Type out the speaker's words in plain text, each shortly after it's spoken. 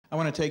I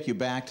want to take you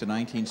back to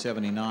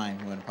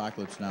 1979 when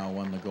Apocalypse Now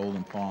won the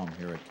Golden Palm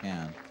here at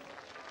Cannes.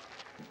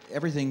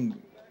 Everything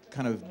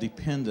kind of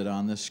depended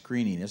on this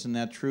screening. Isn't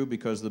that true?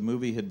 Because the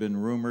movie had been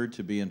rumored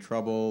to be in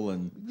trouble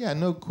and... Yeah,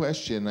 no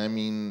question. I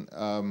mean,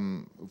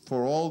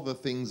 for all the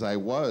things I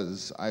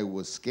was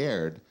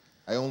scared.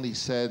 I only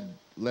said,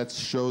 let's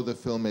show the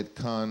film at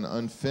Cannes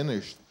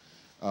unfinished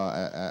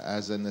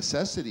as a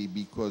necessity,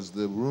 because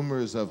the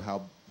rumors of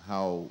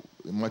how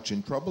much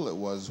in trouble it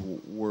was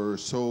were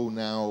so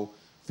now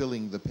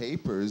filling the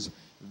papers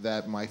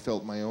that I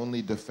felt my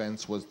only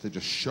defense was to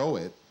just show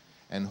it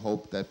and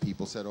hope that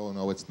people said, oh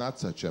no, it's not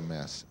such a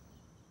mess.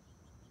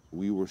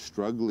 We were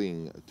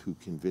struggling to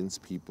convince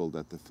people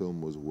that the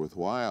film was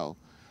worthwhile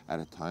at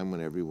a time when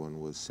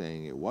everyone was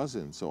saying it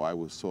wasn't. So I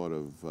was sort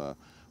of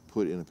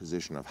put in a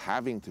position of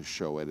having to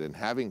show it and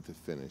having to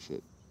finish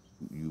it.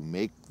 You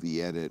make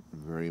the edit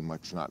very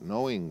much not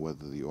knowing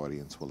whether the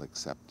audience will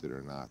accept it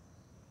or not.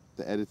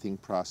 The editing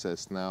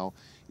process now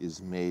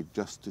is made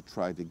just to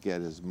try to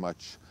get as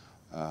much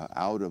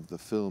out of the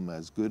film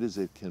as good as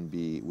it can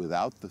be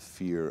without the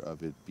fear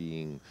of it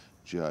being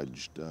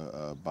judged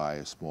by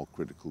a small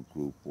critical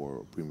group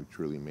or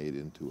prematurely made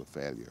into a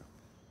failure.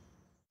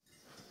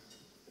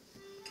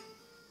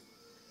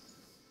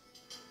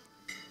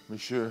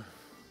 Monsieur.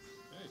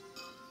 Hey.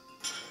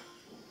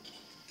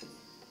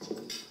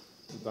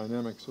 The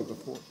dynamics of the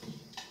fork.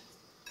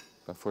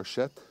 La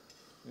fourchette?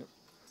 Yep.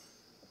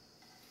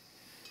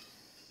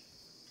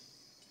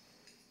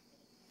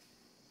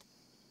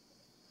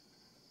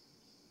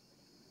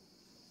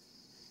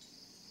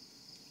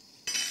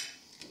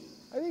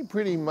 I think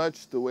pretty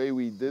much the way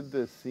we did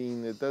this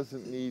scene, it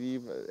doesn't need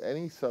even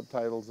any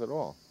subtitles at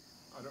all.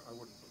 I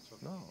wouldn't put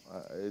subtitles.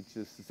 No, it's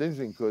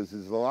interesting because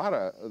there's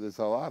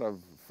a lot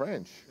of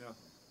French. Yeah.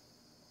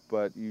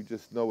 But you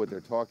just know what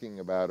they're talking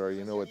about, or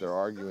you know what they're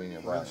arguing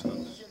about.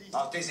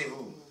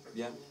 Taisez-vous.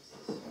 Bien.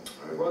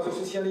 I was a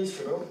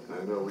socialist, you know.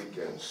 I know we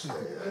can't say.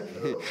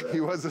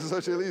 He was a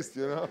socialist,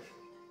 you know.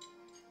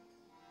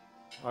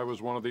 I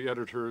was one of the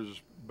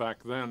editors back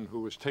then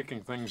who was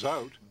taking things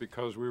out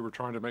because we were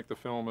trying to make the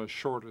film as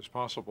short as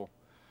possible.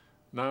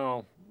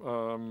 Now,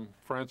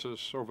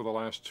 Francis, over the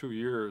last 2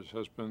 years,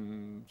 has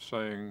been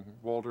saying,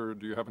 Walter,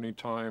 do you have any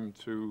time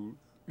to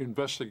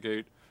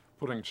investigate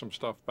putting some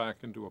stuff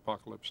back into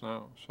Apocalypse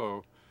Now?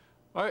 So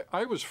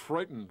I was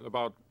frightened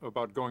about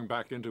going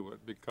back into it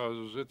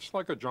because it's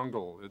like a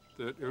jungle.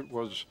 It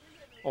was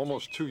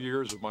almost 2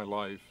 years of my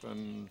life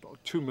and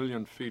 2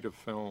 million feet of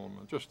film,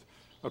 and just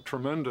a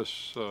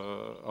tremendous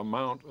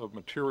amount of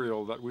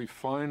material that we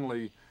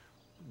finally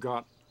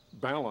got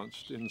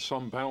balanced, in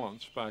some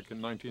balance, back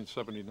in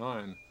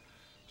 1979.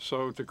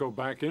 So to go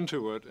back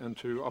into it and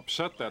to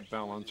upset that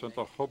balance and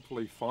to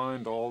hopefully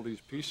find all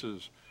these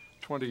pieces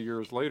 20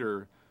 years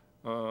later,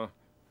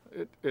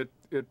 it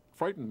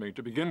frightened me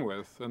to begin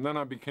with, and then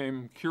I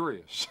became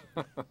curious.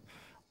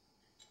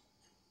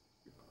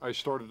 I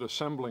started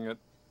assembling it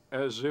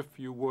as if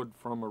you would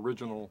from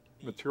original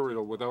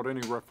material without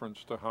any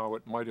reference to how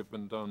it might have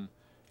been done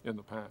in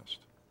the past.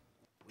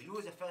 We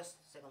lose the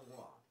first, second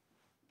war.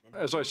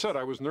 As I said,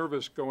 I was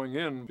nervous going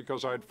in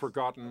because I'd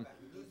forgotten,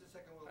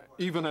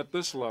 even at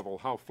this level,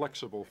 how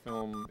flexible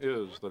film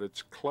is, that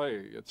it's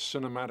clay, it's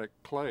cinematic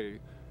clay.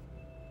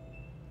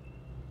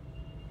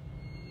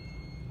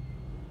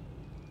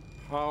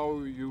 How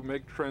you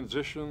make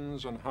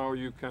transitions and how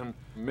you can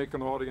make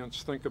an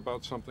audience think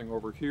about something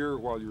over here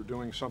while you're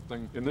doing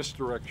something in this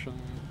direction.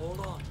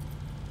 Hold on.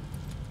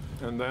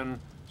 And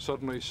then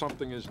suddenly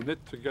something is knit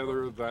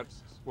together that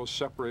was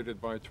separated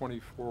by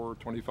 24,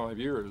 25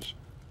 years.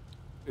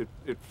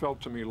 It felt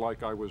to me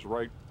like I was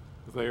right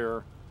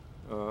there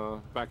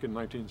back in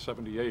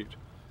 1978.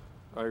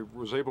 I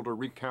was able to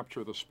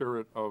recapture the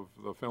spirit of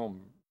the film.